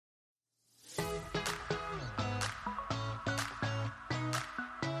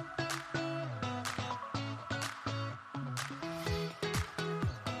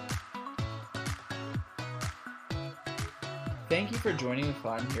Thank you for joining the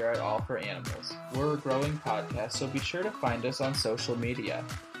fun here at All for Animals. We're a growing podcast, so be sure to find us on social media.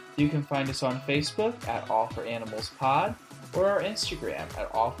 You can find us on Facebook at All for Animals Pod or our Instagram at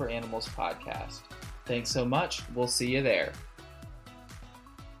All for Animals Podcast. Thanks so much. We'll see you there.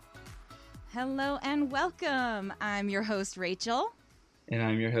 Hello and welcome. I'm your host, Rachel. And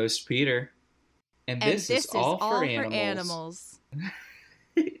I'm your host, Peter. And this is All for Animals.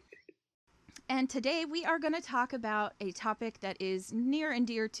 And today we are going to talk about a topic that is near and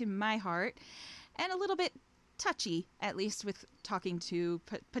dear to my heart and a little bit touchy, at least with talking to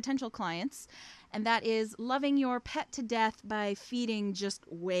potential clients, and that is loving your pet to death by feeding just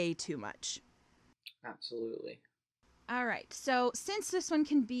way too much. Absolutely. All right, so since this one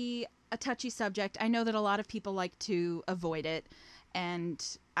can be a touchy subject, I know that a lot of people like to avoid it, and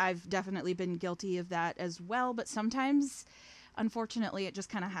I've definitely been guilty of that as well, but sometimes, unfortunately, it just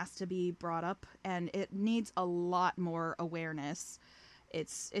kind of has to be brought up, and it needs a lot more awareness.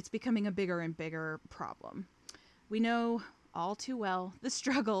 It's becoming a bigger and bigger problem. We know all too well the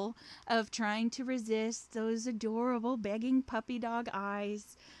struggle of trying to resist those adorable begging puppy dog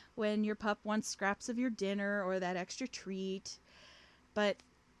eyes when your pup wants scraps of your dinner or that extra treat. But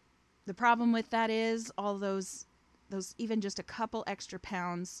the problem with that is all those even just a couple extra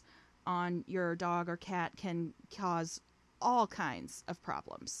pounds on your dog or cat can cause all kinds of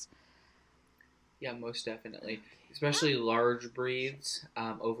problems. Yeah, most definitely. Especially large breeds,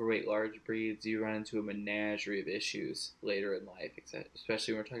 overweight large breeds, you run into a menagerie of issues later in life,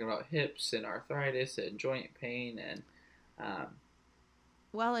 especially when we're talking about hips and arthritis and joint pain.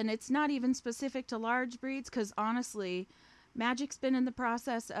 Well, and it's not even specific to large breeds because honestly, Magic's been in the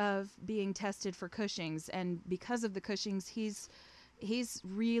process of being tested for Cushing's, and because of the Cushing's, he's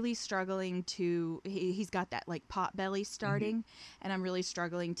really struggling to, he's got that like pot belly starting, and I'm really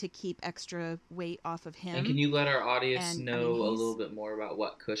struggling to keep extra weight off of him. And can you let our audience know a little bit more about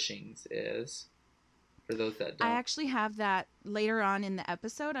what Cushing's is, for those that don't? I actually have that later on in the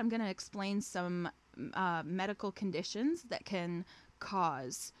episode. I'm going to explain some medical conditions that can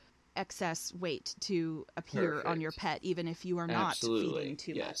cause excess weight to appear on your pet, even if you are not feeding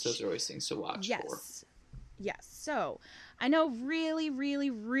too much. Yes, those are always things to watch for. Yes. So I know really, really,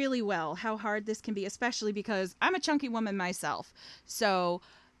 really well how hard this can be, especially because I'm a chunky woman myself. So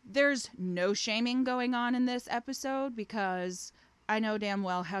there's no shaming going on in this episode because I know damn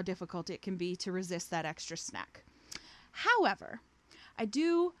well how difficult it can be to resist that extra snack. However, I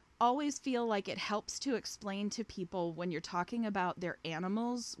do always feel like it helps to explain to people when you're talking about their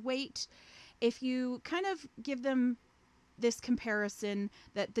animal's weight, if you kind of give them this comparison,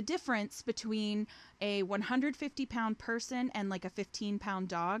 that the difference between a 150-pound person and like a 15-pound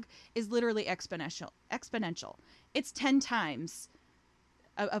dog is literally exponential. It's 10 times.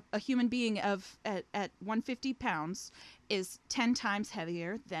 A human being at 150 pounds is 10 times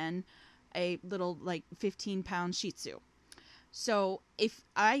heavier than a little like 15-pound Shih Tzu. So if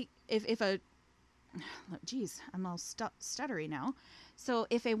I'm all stuttery now. So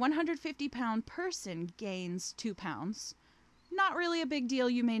if a 150-pound person gains 2 pounds, not really a big deal.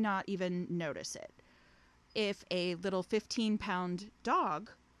 You may not even notice it. If a little 15-pound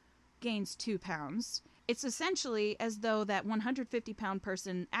dog gains 2 pounds, it's essentially as though that 150-pound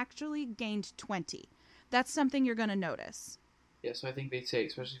person actually gained 20. That's something you're going to notice. Yeah, so I think they say,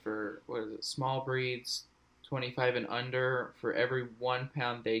 especially for, small breeds, 25 and under, for every 1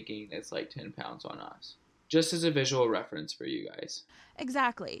 pound they gain, it's like 10 pounds on us. Just as a visual reference for you guys.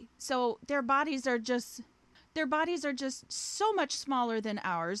 Exactly. So their bodies are just so much smaller than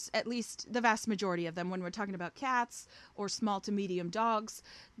ours, at least the vast majority of them. When we're talking about cats or small to medium dogs,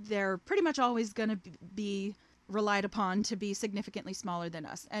 they're pretty much always going to be relied upon to be significantly smaller than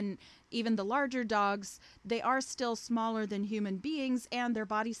us. And even the larger dogs, they are still smaller than human beings, and their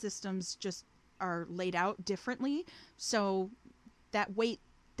body systems just are laid out differently. So that weight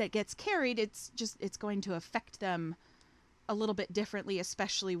that gets carried, it's going to affect them a little bit differently,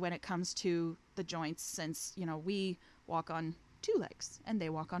 especially when it comes to the joints, since, we walk on 2 legs and they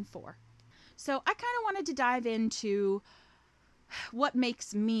walk on 4. So I kind of wanted to dive into what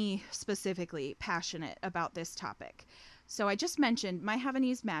makes me specifically passionate about this topic. So I just mentioned my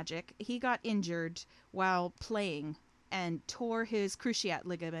Havanese Magic. He got injured while playing and tore his cruciate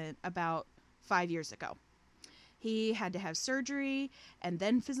ligament about 5 years ago. He had to have surgery and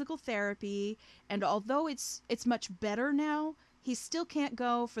then physical therapy, and although it's much better now, he still can't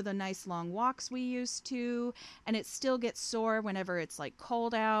go for the nice long walks we used to, and it still gets sore whenever it's like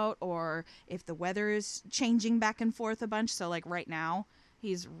cold out or if the weather is changing back and forth a bunch. So like right now,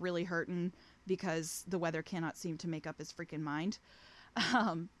 he's really hurting because the weather cannot seem to make up his freaking mind.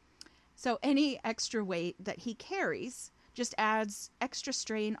 So any extra weight that he carries just adds extra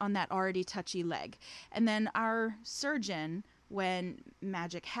strain on that already touchy leg. And then our surgeon, when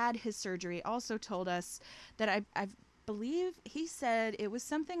Magic had his surgery, also told us that I believe he said it was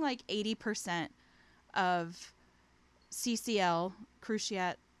something like 80% of CCL,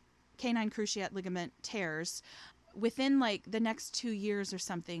 cruciate, canine cruciate ligament tears within like the next 2 years or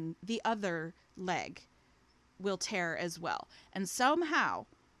something, the other leg will tear as well. And somehow,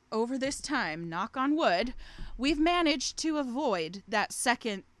 over this time, knock on wood, we've managed to avoid that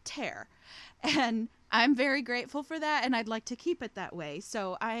second tear. And I'm very grateful for that, and I'd like to keep it that way.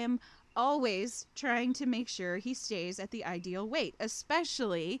 So I am always trying to make sure he stays at the ideal weight,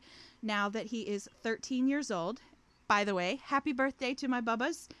 especially now that he is 13 years old. By the way, happy birthday to my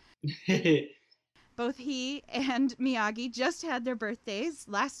bubbas. Both he and Miyagi just had their birthdays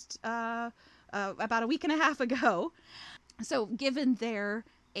about a week and a half ago. So given their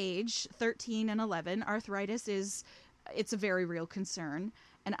age, 13 and 11, arthritis it's a very real concern.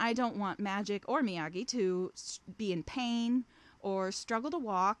 And I don't want Magic or Miyagi to be in pain or struggle to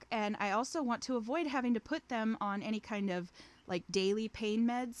walk. And I also want to avoid having to put them on any kind of like daily pain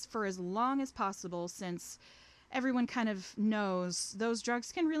meds for as long as possible, since everyone kind of knows those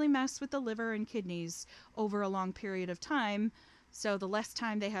drugs can really mess with the liver and kidneys over a long period of time. So the less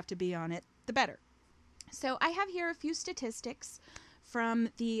time they have to be on it, the better. So I have here a few statistics from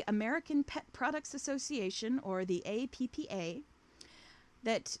the American Pet Products Association, or the APPA,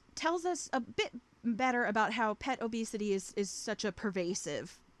 that tells us a bit better about how pet obesity is such a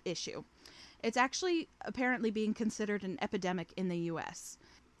pervasive issue. It's actually apparently being considered an epidemic in the U.S.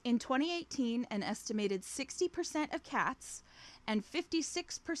 In 2018, an estimated 60% of cats and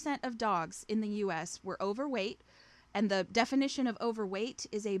 56% of dogs in the U.S. were overweight, and the definition of overweight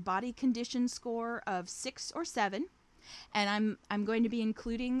is a body condition score of 6 or 7. And I'm going to be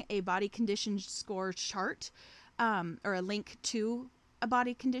including a body condition score chart, or a link to a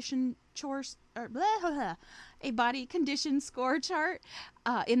body condition a body condition score chart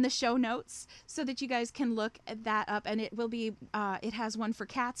in the show notes, so that you guys can look that up. And it will be it has one for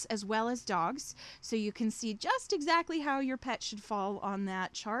cats as well as dogs, so you can see just exactly how your pet should fall on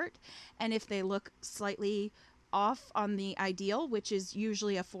that chart. And if they look slightly off on the ideal, which is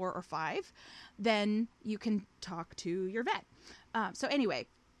usually a 4 or 5, then you can talk to your vet. So anyway,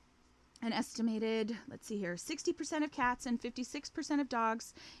 an estimated, 60% of cats and 56% of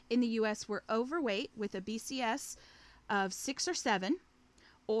dogs in the U.S. were overweight with a BCS of 6 or 7,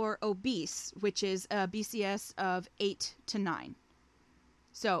 or obese, which is a BCS of 8 to 9.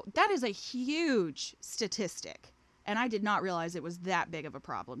 So that is a huge statistic, and I did not realize it was that big of a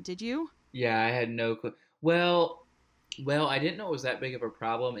problem. Did you? Yeah, I had no clue. Well, I didn't know it was that big of a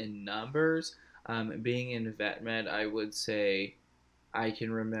problem in numbers. Being in vet med, I would say I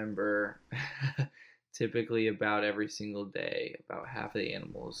can remember typically about every single day, about half of the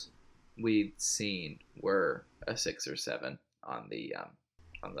animals we'd seen were a 6 or 7 on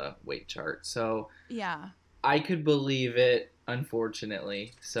the weight chart. So Yeah. I could believe it,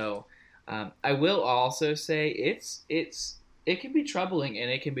 unfortunately. So I will also say it can be troubling and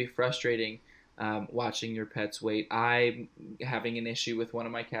it can be frustrating watching your pet's weight. I'm having an issue with one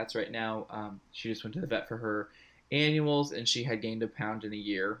of my cats right now. She just went to the vet for her annuals, and she had gained a pound in a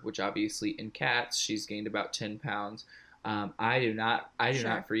year, which obviously in cats she's gained about 10 pounds. I do not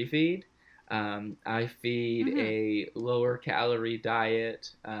free feed. I feed a lower calorie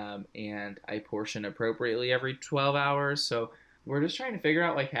diet, and I portion appropriately every 12 hours. So we're just trying to figure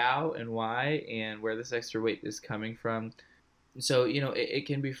out like how and why and where this extra weight is coming from. So, it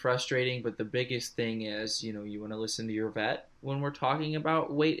can be frustrating, but the biggest thing is, you want to listen to your vet when we're talking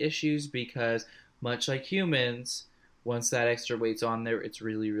about weight issues, because much like humans, once that extra weight's on there, it's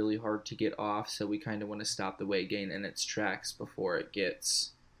really, really hard to get off. So we kind of want to stop the weight gain in its tracks before it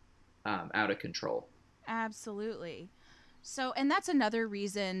gets out of control. Absolutely. So, and that's another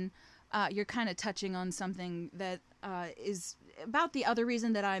reason you're kind of touching on something that is about the other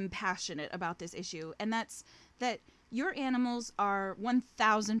reason that I'm passionate about this issue. And that's that your animals are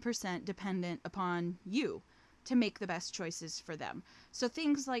 1000% dependent upon you to make the best choices for them. So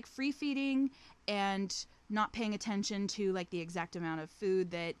things like free feeding and not paying attention to like the exact amount of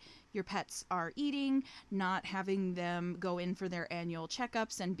food that your pets are eating, not having them go in for their annual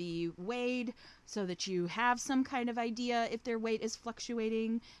checkups and be weighed so that you have some kind of idea if their weight is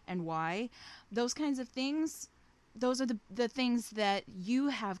fluctuating and why. Those kinds of things, those are the things that you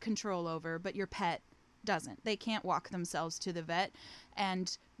have control over, but your pet doesn't. They can't walk themselves to the vet,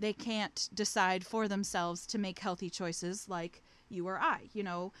 and they can't decide for themselves to make healthy choices like you or I.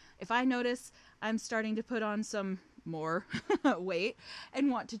 If I notice I'm starting to put on some more weight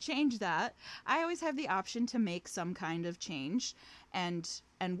and want to change that, I always have the option to make some kind of change and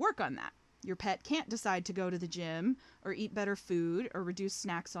work on that. Your pet can't decide to go to the gym or eat better food or reduce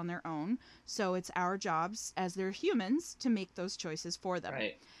snacks on their own. So it's our jobs as they're humans to make those choices for them.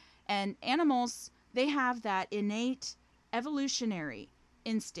 Right. And animals, they have that innate evolutionary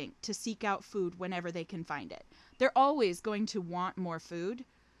instinct to seek out food whenever they can find it. They're always going to want more food.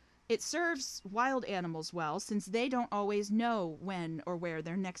 It serves wild animals well since they don't always know when or where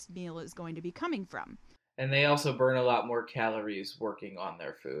their next meal is going to be coming from. And they also burn a lot more calories working on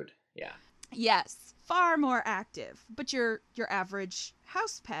their food. Yeah. Yes, far more active. But your average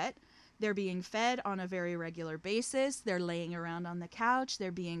house pet, they're being fed on a very regular basis. They're laying around on the couch.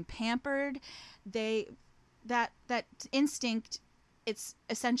 They're being pampered. That instinct, it's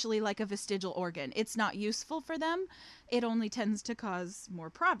essentially like a vestigial organ. It's not useful for them. It only tends to cause more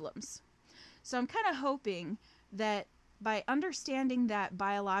problems. So I'm kind of hoping that by understanding that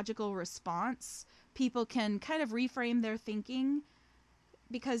biological response, people can kind of reframe their thinking,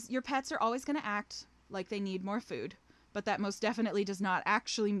 because your pets are always going to act like they need more food, but that most definitely does not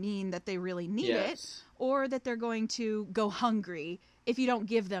actually mean that they really need it, or that they're going to go hungry if you don't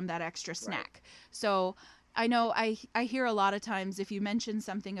give them that extra snack. Right. So I know I hear a lot of times if you mention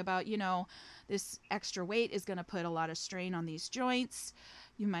something about, this extra weight is going to put a lot of strain on these joints,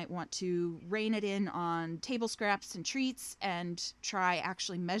 you might want to rein it in on table scraps and treats and try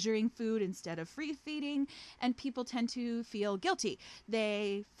actually measuring food instead of free feeding. And people tend to feel guilty.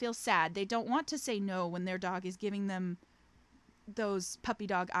 They feel sad. They don't want to say no when their dog is giving them those puppy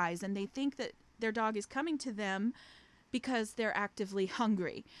dog eyes, and they think that their dog is coming to them because they're actively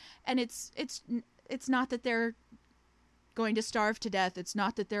hungry. And it's not that they're going to starve to death. It's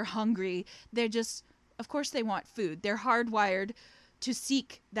not that they're hungry. They're just, of course they want food. They're hardwired to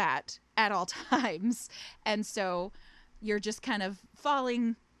seek that at all times. And so you're just kind of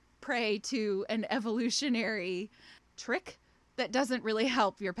falling prey to an evolutionary trick that doesn't really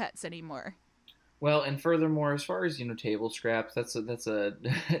help your pets anymore. Well, and furthermore, as far as, table scraps, that's a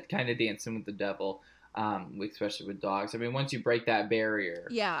kind of dancing with the devil, especially with dogs. I mean, once you break that barrier.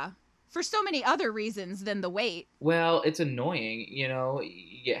 Yeah. For so many other reasons than the weight. Well, it's annoying,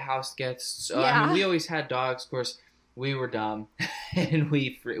 you get house guests. Yeah. I mean, we always had dogs, of course. We were dumb, and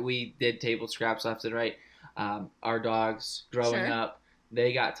we did table scraps left and right. Our dogs, growing up,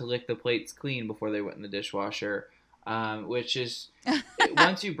 they got to lick the plates clean before they went in the dishwasher, which is,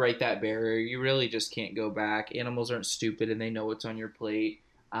 once you break that barrier, you really just can't go back. Animals aren't stupid, and they know what's on your plate.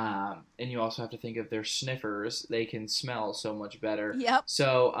 And you also have to think of their sniffers. They can smell so much better. Yep.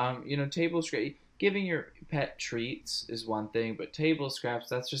 So, table scraps, giving your pet treats is one thing, but table scraps,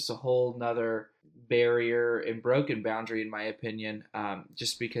 that's just a whole nother barrier and broken boundary, in my opinion.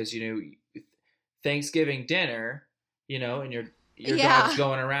 Just because, Thanksgiving dinner, and your dog's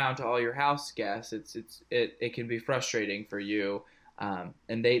going around to all your house guests, it can be frustrating for you.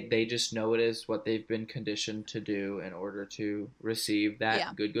 And they just know it is what they've been conditioned to do in order to receive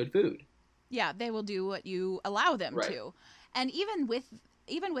that good food. Yeah, they will do what you allow them to. And even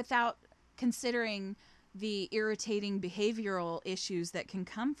without considering the irritating behavioral issues that can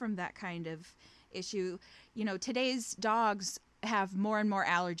come from that kind of issue, today's dogs have more and more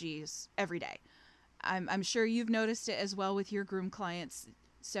allergies every day. I'm sure you've noticed it as well with your groom clients.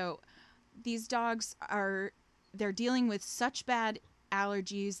 So these dogs they're dealing with such bad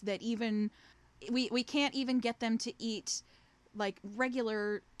allergies that even we can't even get them to eat like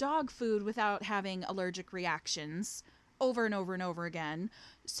regular dog food without having allergic reactions over and over and over again.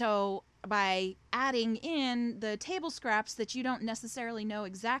 So by adding in the table scraps that you don't necessarily know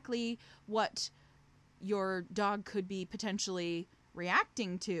exactly what your dog could be potentially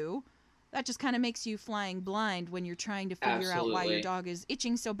reacting to, that just kind of makes you flying blind when you're trying to figure out why your dog is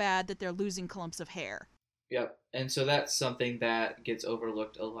itching so bad that they're losing clumps of hair. Yep. And so that's something that gets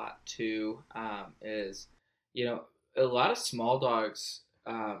overlooked a lot too, is, a lot of small dogs,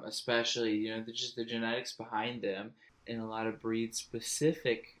 especially, just the genetics behind them, and a lot of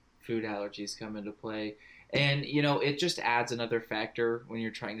breed-specific food allergies come into play. And, it just adds another factor when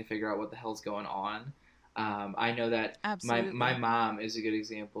you're trying to figure out what the hell's going on. I know that my mom is a good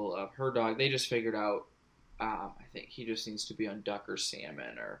example of her dog. They just figured out, I think he just needs to be on duck or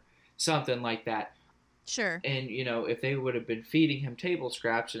salmon or something like that. Sure. And, if they would have been feeding him table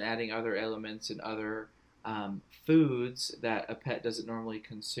scraps and adding other elements and other foods that a pet doesn't normally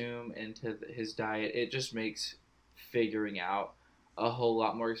consume into his diet, it just makes figuring out a whole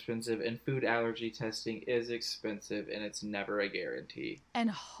lot more expensive. And food allergy testing is expensive, and it's never a guarantee.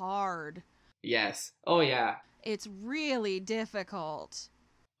 And hard. Yes. Oh, yeah. It's really difficult.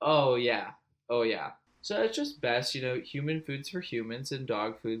 Oh, yeah. Oh, yeah. So it's just best, human foods for humans and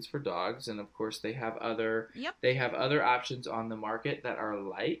dog foods for dogs, and of course Yep. they have other options on the market that are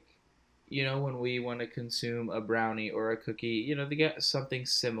like, when we want to consume a brownie or a cookie, they get something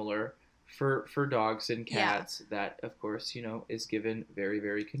similar for dogs and Yeah. cats that of course, is given very,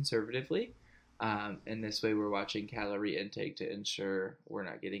 very conservatively. And this way we're watching calorie intake to ensure we're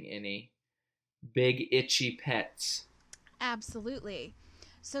not getting any big itchy pets. Absolutely.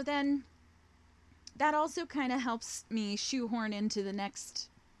 So then that also kind of helps me shoehorn into the next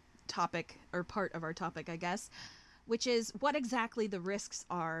topic or part of our topic, I guess, which is what exactly the risks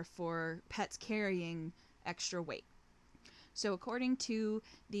are for pets carrying extra weight. So, according to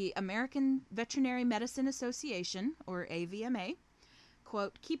the American Veterinary Medicine Association, or AVMA,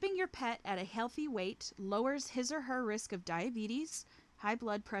 quote, keeping your pet at a healthy weight lowers his or her risk of diabetes, high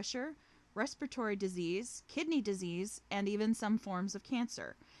blood pressure, respiratory disease, kidney disease, and even some forms of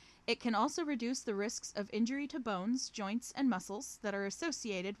cancer. It can also reduce the risks of injury to bones, joints, and muscles that are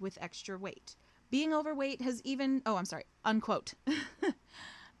associated with extra weight. Being overweight has even, oh, I'm sorry, unquote.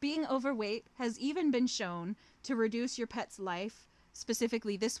 Being overweight has even been shown to reduce your pet's life.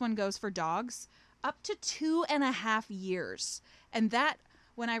 Specifically, this one goes for dogs, up to 2.5 years. And that,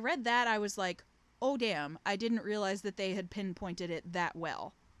 when I read that, I was like, oh, damn, I didn't realize that they had pinpointed it that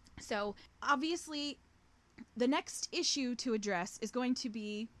well. So, obviously, the next issue to address is going to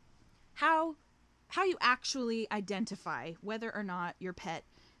be how you actually identify whether or not your pet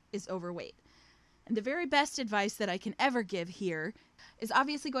is overweight. And the very best advice that I can ever give here is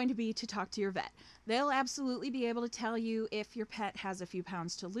obviously going to be to talk to your vet. They'll absolutely be able to tell you if your pet has a few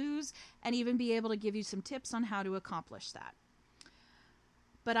pounds to lose and even be able to give you some tips on how to accomplish that.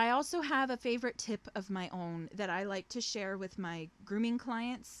 But I also have a favorite tip of my own that I like to share with my grooming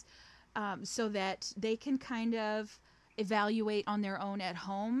clients, so that they can kind of evaluate on their own at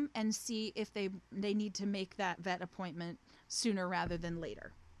home and see if they need to make that vet appointment sooner rather than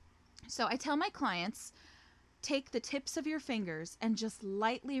later. So I tell my clients, take the tips of your fingers and just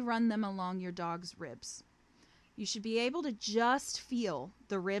lightly run them along your dog's ribs. You should be able to just feel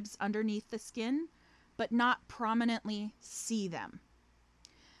the ribs underneath the skin, but not prominently see them.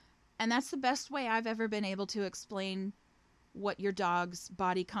 And that's the best way I've ever been able to explain what your dog's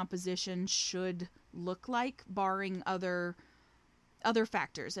body composition should look like, barring other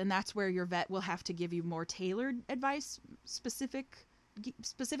factors. And that's where your vet will have to give you more tailored advice,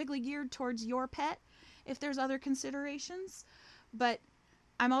 specifically geared towards your pet if there's other considerations. But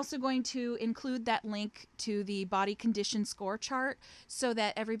I'm also going to include that link to the body condition score chart so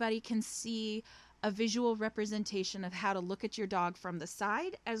that everybody can see a visual representation of how to look at your dog from the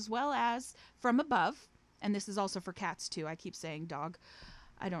side as well as from above. And this is also for cats too. I keep saying dog.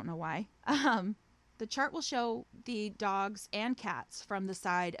 I don't know why. The chart will show the dogs and cats from the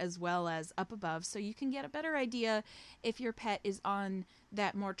side as well as up above, so you can get a better idea if your pet is on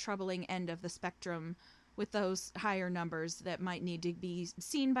that more troubling end of the spectrum with those higher numbers that might need to be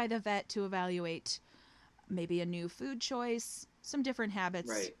seen by the vet to evaluate maybe a new food choice, some different habits,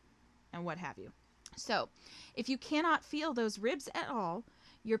 Right. and what have you. So, if you cannot feel those ribs at all,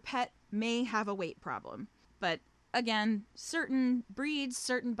 your pet may have a weight problem. But again, certain breeds,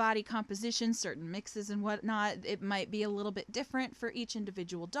 certain body compositions, certain mixes and whatnot, it might be a little bit different for each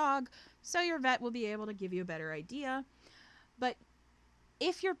individual dog, so your vet will be able to give you a better idea. But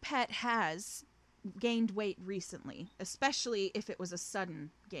if your pet has gained weight recently, especially if it was a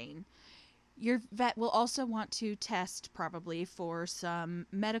sudden gain, your vet will also want to test probably for some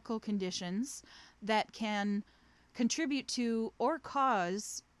medical conditions that can contribute to or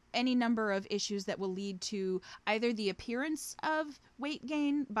cause any number of issues that will lead to either the appearance of weight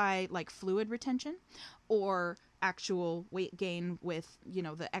gain by like fluid retention or actual weight gain with,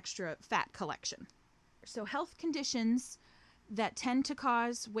 the extra fat collection. So health conditions that tend to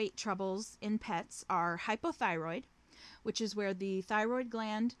cause weight troubles in pets are hypothyroid, which is where the thyroid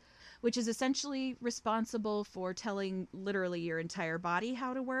gland, which is essentially responsible for telling literally your entire body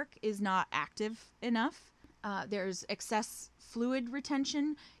how to work, is not active enough. There's excess fluid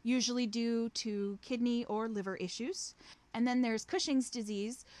retention, usually due to kidney or liver issues. And then there's Cushing's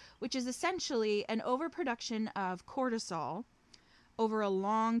disease, which is essentially an overproduction of cortisol over a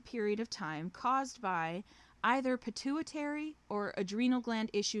long period of time caused by either pituitary or adrenal gland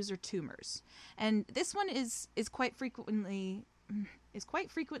issues or tumors. And this one is quite frequently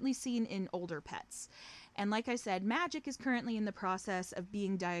seen in older pets. And like I said, Magic is currently in the process of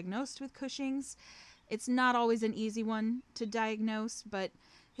being diagnosed with Cushing's. It's not always an easy one to diagnose, but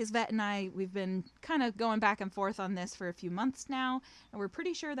his vet and we've been kind of going back and forth on this for a few months now, and we're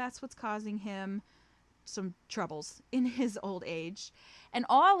pretty sure that's what's causing him some troubles in his old age. And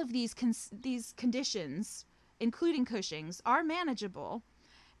all of these conditions, including Cushing's, are manageable.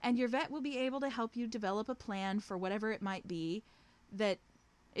 And your vet will be able to help you develop a plan for whatever it might be that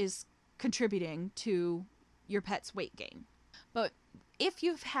is contributing to your pet's weight gain. But if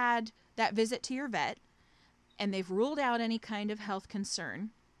you've had that visit to your vet and they've ruled out any kind of health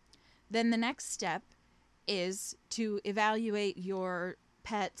concern, then the next step is to evaluate your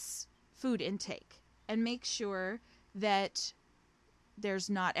pet's food intake and make sure that there's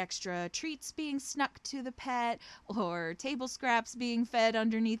not extra treats being snuck to the pet or table scraps being fed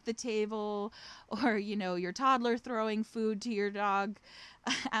underneath the table or, your toddler throwing food to your dog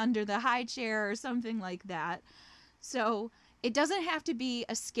under the high chair or something like that. So it doesn't have to be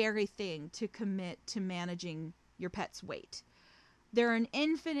a scary thing to commit to managing your pet's weight. There are an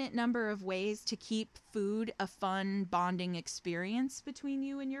infinite number of ways to keep food a fun bonding experience between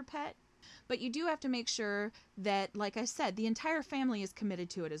you and your pet. But you do have to make sure that, like I said, the entire family is committed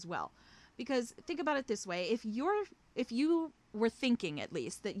to it as well. Because think about it this way. If you were thinking, at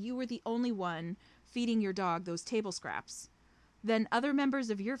least, that you were the only one feeding your dog those table scraps, then other members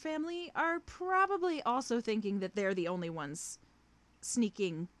of your family are probably also thinking that they're the only ones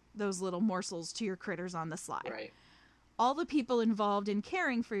sneaking those little morsels to your critters on the sly. Right. All the people involved in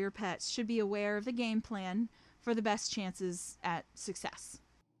caring for your pets should be aware of the game plan for the best chances at success.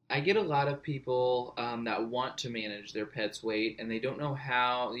 I get a lot of people that want to manage their pet's weight, and they don't know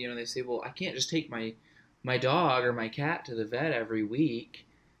how. They say, well, I can't just take my dog or my cat to the vet every week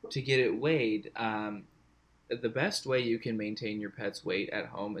to get it weighed. The best way you can maintain your pet's weight at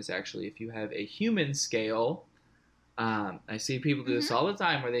home is actually if you have a human scale. I see people do this all the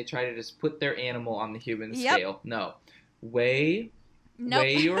time where they try to just put their animal on the human scale. No. Weigh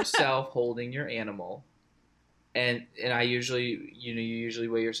yourself holding your animal. And I usually, you usually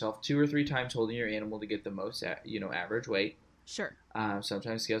weigh yourself 2 or 3 times holding your animal to get the most, average weight. Sure.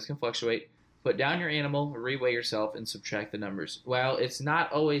 Sometimes scales can fluctuate. Put down your animal, reweigh yourself, and subtract the numbers. While it's not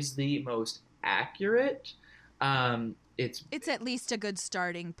always the most accurate, it's at least a good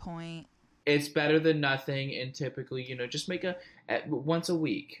starting point. It's better than nothing, and typically, just make once a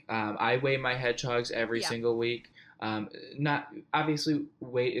week. I weigh my hedgehogs every single week. Not obviously,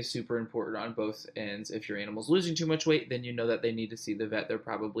 weight is super important on both ends. If your animal's losing too much weight, then you know that they need to see the vet. They're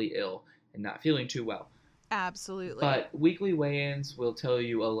probably ill and not feeling too well. Absolutely. But weekly weigh-ins will tell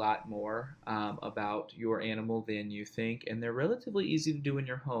you a lot more about your animal than you think, and they're relatively easy to do in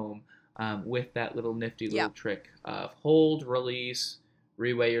your home with that little nifty little trick of hold, release,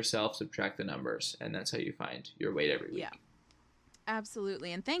 reweigh yourself, subtract the numbers, and that's how you find your weight every week. Yeah.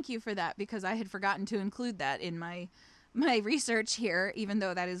 Absolutely. And thank you for that, because I had forgotten to include that in my research here, even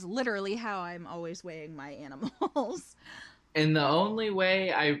though that is literally how I'm always weighing my animals. And the only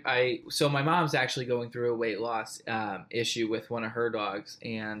way so my mom's actually going through a weight loss issue with one of her dogs.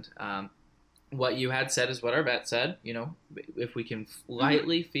 And what you had said is what our vet said, if we can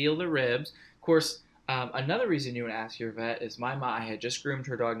lightly feel the ribs. Of course, another reason you would ask your vet is my mom, I had just groomed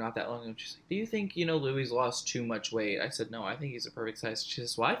her dog not that long ago. She's like, do you think, Louie's lost too much weight? I said, no, I think he's a perfect size. She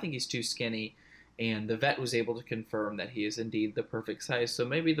says, well, I think he's too skinny. And the vet was able to confirm that he is indeed the perfect size. So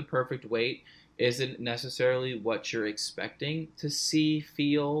maybe the perfect weight isn't necessarily what you're expecting to see,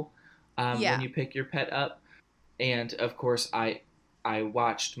 feel when you pick your pet up. And of course, I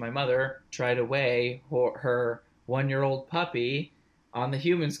watched my mother try to weigh her 1-year-old puppy on the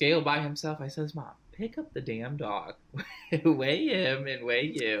human scale by himself. I says, Mom, pick up the damn dog, weigh him and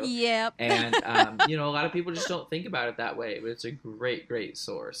weigh you. Yep. And, a lot of people just don't think about it that way, but it's a great, great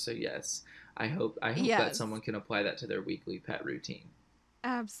source. So yes, I hope that someone can apply that to their weekly pet routine.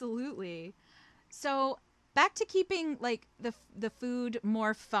 Absolutely. So back to keeping the food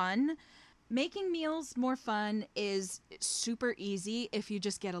more fun. Making meals more fun is super easy if you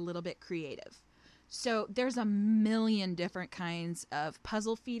just get a little bit creative. So there's a million different kinds of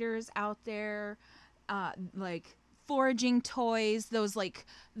puzzle feeders out there, like foraging toys, those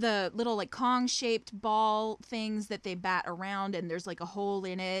the little Kong-shaped ball things that they bat around, and there's a hole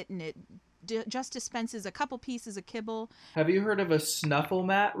in it, and it just dispenses a couple pieces of kibble. Have you heard of a snuffle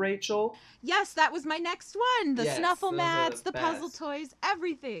mat, Rachel? Yes, that was my next one. The snuffle mats, the best. puzzle toys,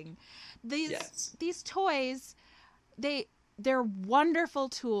 everything. These toys, they're wonderful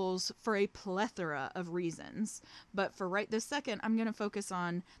tools for a plethora of reasons. But for right this second, I'm going to focus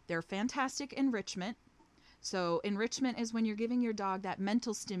on their fantastic enrichment, So enrichment is when you're giving your dog that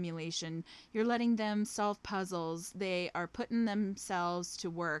mental stimulation. You're letting them solve puzzles. They are putting themselves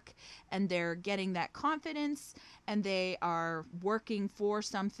to work, and they're getting that confidence, and they are working for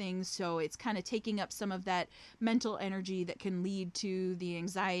something. So it's kind of taking up some of that mental energy that can lead to the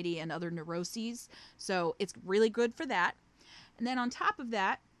anxiety and other neuroses. So it's really good for that. And then on top of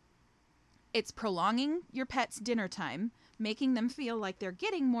that, it's prolonging your pet's dinner time, making them feel like they're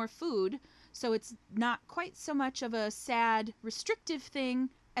getting more food. So it's not quite so much of a sad, restrictive thing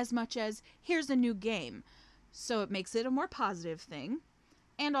as much as here's a new game. So it makes it a more positive thing.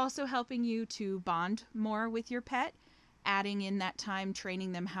 And also helping you to bond more with your pet, adding in that time,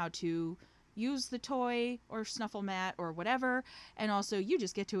 training them how to use the toy or snuffle mat or whatever. And also you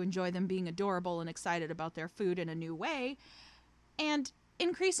just get to enjoy them being adorable and excited about their food in a new way. And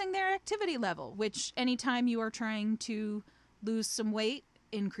increasing their activity level, which anytime you are trying to lose some weight,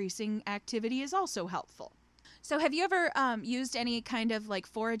 increasing activity is also helpful. So have you ever used any kind of like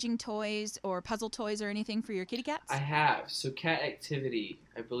foraging toys or puzzle toys or anything for your kitty cats? I have. So cat activity,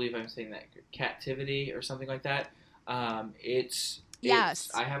 I believe I'm saying that, Cativity or something like that.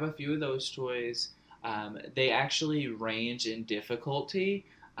 Yes. I have a few of those toys. They actually range in difficulty.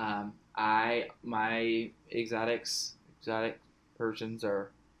 My exotic Persians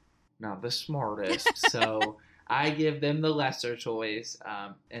are not the smartest, so I give them the lesser toys,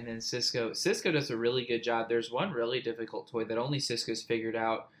 and then Cisco does a really good job. There's one really difficult toy that only Cisco's figured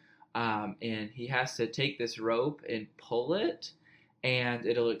out, and he has to take this rope and pull it, and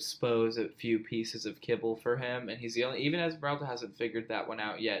it'll expose a few pieces of kibble for him, and he's the only, even Esmeralda hasn't figured that one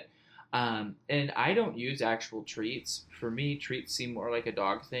out yet. And I don't use actual treats. For me, treats seem more like a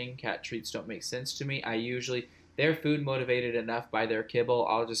dog thing. Cat treats don't make sense to me. They're food motivated enough by their kibble.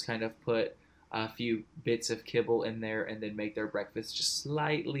 I'll just kind of put a few bits of kibble in there and then make their breakfast just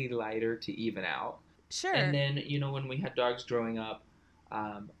slightly lighter to even out. Sure. And then, when we had dogs growing up,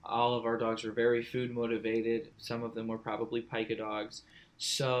 all of our dogs were very food motivated. Some of them were probably pica dogs.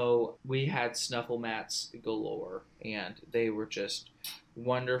 So we had snuffle mats galore, and they were just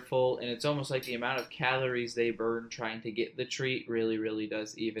wonderful. And it's almost like the amount of calories they burn trying to get the treat really, really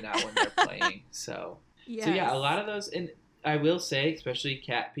does even out when they're playing. So yeah, a lot of those. And I will say, especially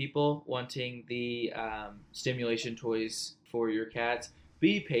cat people wanting the stimulation toys for your cats,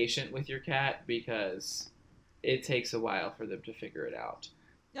 be patient with your cat because it takes a while for them to figure it out.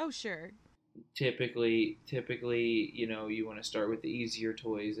 Oh, sure. Typically, you want to start with the easier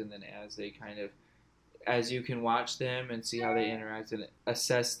toys, and then as you can watch them and see how they interact and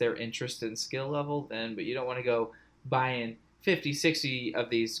assess their interest and skill level, but you don't want to go buying 50, 60 of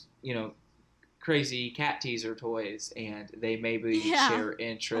these, crazy cat teaser toys, and they maybe share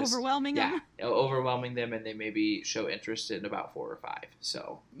interest. Overwhelming them. Yeah, overwhelming them, and they maybe show interest in about 4 or 5.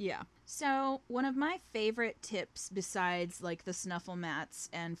 So yeah. So one of my favorite tips, besides like the snuffle mats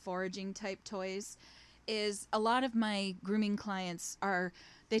and foraging type toys, is a lot of my grooming clients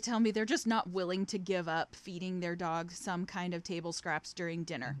they tell me they're just not willing to give up feeding their dog some kind of table scraps during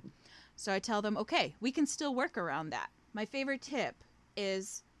dinner. Mm-hmm. So I tell them, okay, we can still work around that. My favorite tip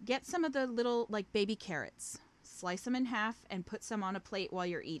is get some of the little like baby carrots, slice them in half and put some on a plate while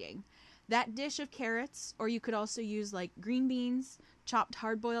you're eating. That dish of carrots, or you could also use like green beans, chopped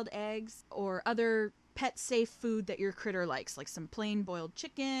hard-boiled eggs, or other pet-safe food that your critter likes, like some plain boiled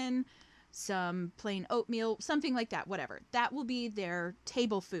chicken, some plain oatmeal, something like that, whatever. That will be their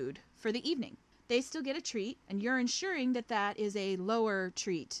table food for the evening. They still get a treat, and you're ensuring that that is a lower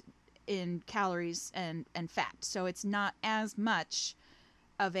treat in calories and fat. So it's not as much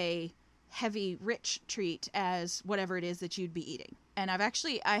of a heavy, rich treat as whatever it is that you'd be eating. And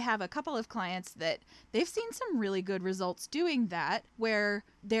I have a couple of clients that they've seen some really good results doing that, where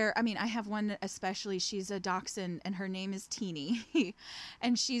I have one especially, she's a dachshund and her name is Teeny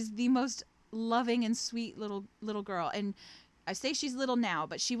and she's the most loving and sweet little girl. And I say she's little now,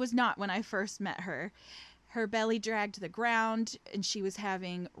 but she was not when I first met her. Her belly dragged to the ground and she was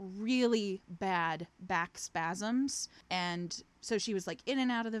having really bad back spasms. And so she was like in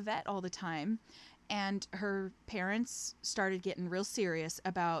and out of the vet all the time. And her parents started getting real serious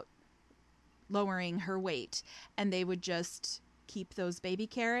about lowering her weight. And they would just keep those baby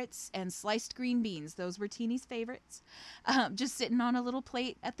carrots and sliced green beans. Those were Teeny's favorites. Just sitting on a little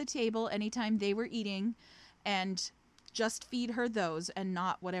plate at the table anytime they were eating. And just feed her those and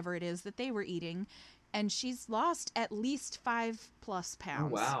not whatever it is that they were eating. And she's lost at least 5+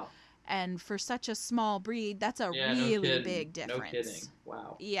 pounds. Oh, wow. And for such a small breed, that's a really big difference. No kidding.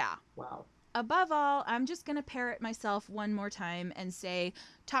 Wow. Yeah. Wow. Above all, I'm just going to parrot myself one more time and say,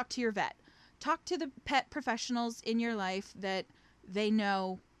 talk to your vet. Talk to the pet professionals in your life that they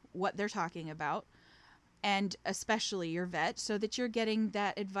know what they're talking about. and especially your vet, so that you're getting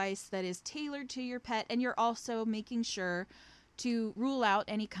that advice that is tailored to your pet, and you're also making sure to rule out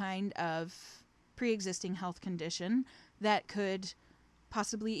any kind of pre-existing health condition that could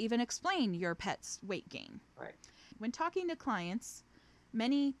possibly even explain your pet's weight gain. Right. When talking to clients,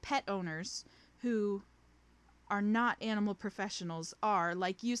 many pet owners who are not animal professionals are,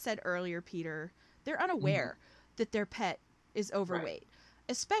 like you said earlier, Peter, they're unaware that their pet is overweight. Right.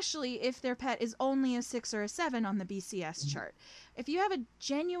 Especially if their pet is only a 6 or a 7 on the BCS chart. If you have a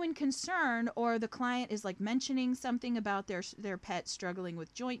genuine concern, or the client is like mentioning something about their pet struggling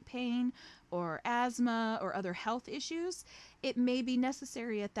with joint pain or asthma or other health issues, it may be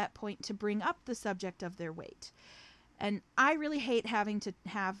necessary at that point to bring up the subject of their weight. And I really hate having to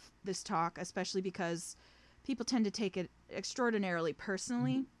have this talk, especially because people tend to take it extraordinarily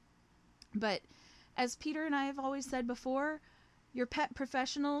personally. But as Peter and I have always said before, your pet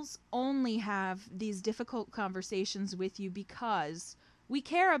professionals only have these difficult conversations with you because we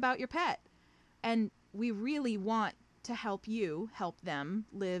care about your pet, and we really want to help them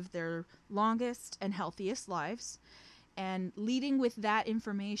live their longest and healthiest lives. And leading with that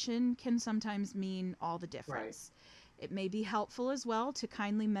information can sometimes mean all the difference. Right. It may be helpful as well to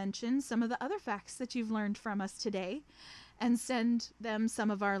kindly mention some of the other facts that you've learned from us today and send them some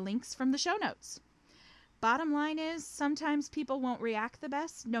of our links from the show notes. Bottom line is, sometimes people won't react the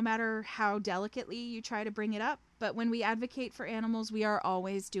best, no matter how delicately you try to bring it up. But when we advocate for animals, we are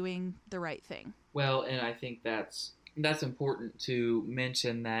always doing the right thing. Well, and I think that's important to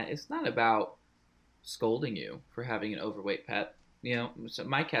mention, that it's not about scolding you for having an overweight pet. You know, so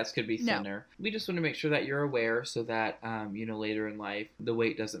my cats could be thinner. No. We just want to make sure that you're aware, so that, later in life, the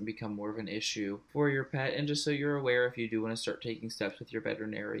weight doesn't become more of an issue for your pet. And just so you're aware, if you do want to start taking steps with your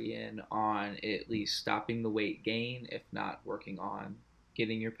veterinarian on at least stopping the weight gain, if not working on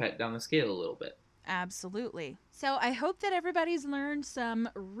getting your pet down the scale a little bit. Absolutely. So I hope that everybody's learned some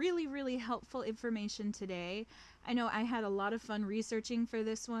really, really helpful information today. I know I had a lot of fun researching for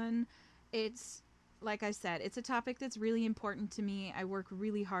this one. Like I said, it's a topic that's really important to me. I work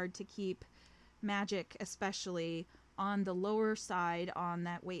really hard to keep Magic, especially, on the lower side on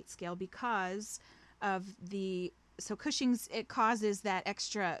that weight scale because of Cushing's, it causes that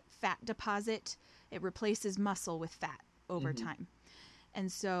extra fat deposit. It replaces muscle with fat over time.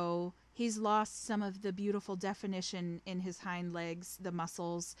 And so he's lost some of the beautiful definition in his hind legs, the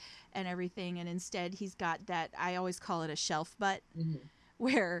muscles and everything. And instead he's got that, I always call it a shelf butt,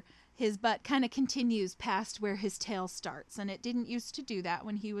 where his butt kind of continues past where his tail starts. And it didn't used to do that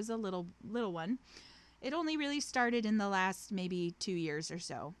when he was a little one. It only really started in the last maybe 2 years or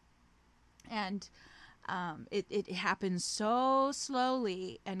so. And it happens so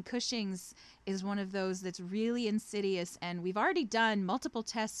slowly. And Cushing's is one of those that's really insidious. And we've already done multiple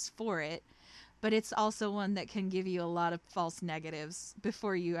tests for it. But it's also one that can give you a lot of false negatives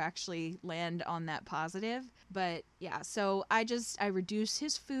before you actually land on that positive. But yeah, so I reduce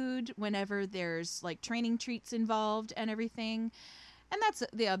his food whenever there's like training treats involved and everything. And that's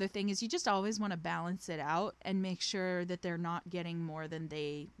the other thing, is you just always want to balance it out and make sure that they're not getting more than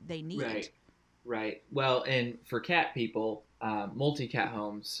they need. Right. Well, and for cat people, multi-cat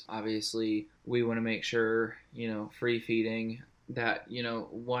homes, obviously we want to make sure, free feeding, that,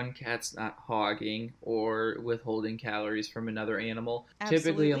 one cat's not hogging or withholding calories from another animal. Absolutely.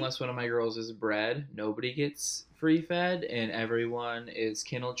 Typically, unless one of my girls is bred, nobody gets free fed, and everyone is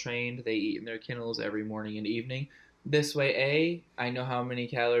kennel trained. They eat in their kennels every morning and evening. This way, I know how many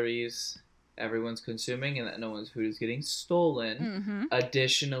calories everyone's consuming and that no one's food is getting stolen.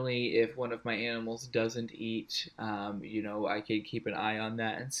 Additionally, if one of my animals doesn't eat, I could keep an eye on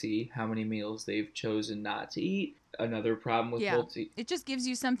that and see how many meals they've chosen not to eat. Another problem with it just gives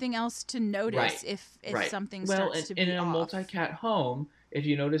you something else to notice if something starts to be off. In a multi-cat home, if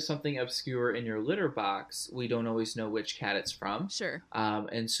you notice something obscure in your litter box, we don't always know which cat it's from. Sure.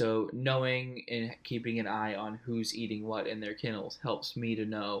 And so knowing and keeping an eye on who's eating what in their kennels helps me to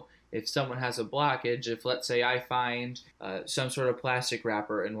know if someone has a blockage. If, let's say, I find some sort of plastic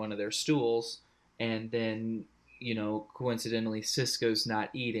wrapper in one of their stools, and then, coincidentally Cisco's not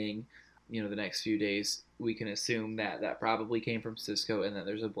eating, the next few days, we can assume that probably came from Cisco and that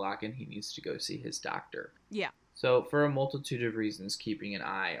there's a block and he needs to go see his doctor. Yeah. So for a multitude of reasons, keeping an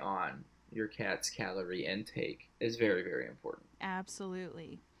eye on your cat's calorie intake is very, very important.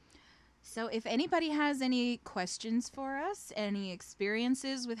 Absolutely. So if anybody has any questions for us, any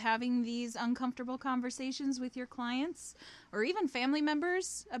experiences with having these uncomfortable conversations with your clients, or even family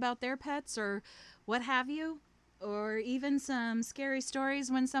members about their pets or what have you, or even some scary stories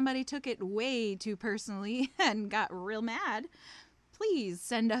when somebody took it way too personally and got real mad, please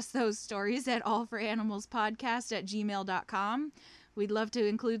send us those stories at allforanimalspodcast@gmail.com. We'd love to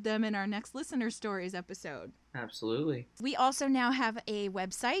include them in our next Listener Stories episode. Absolutely. We also now have a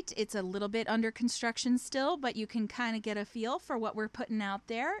website. It's a little bit under construction still, but you can kind of get a feel for what we're putting out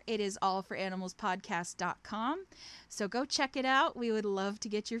there. It is allforanimalspodcast.com. So go check it out. We would love to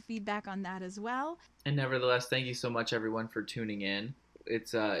get your feedback on that as well. And nevertheless, thank you so much, everyone, for tuning in.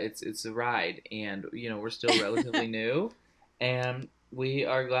 It's a ride, and we're still relatively new, and we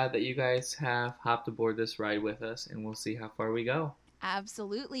are glad that you guys have hopped aboard this ride with us, and we'll see how far we go.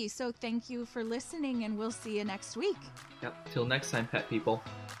 Absolutely. So thank you for listening, and we'll see you next week. Yep. Till next time, pet people.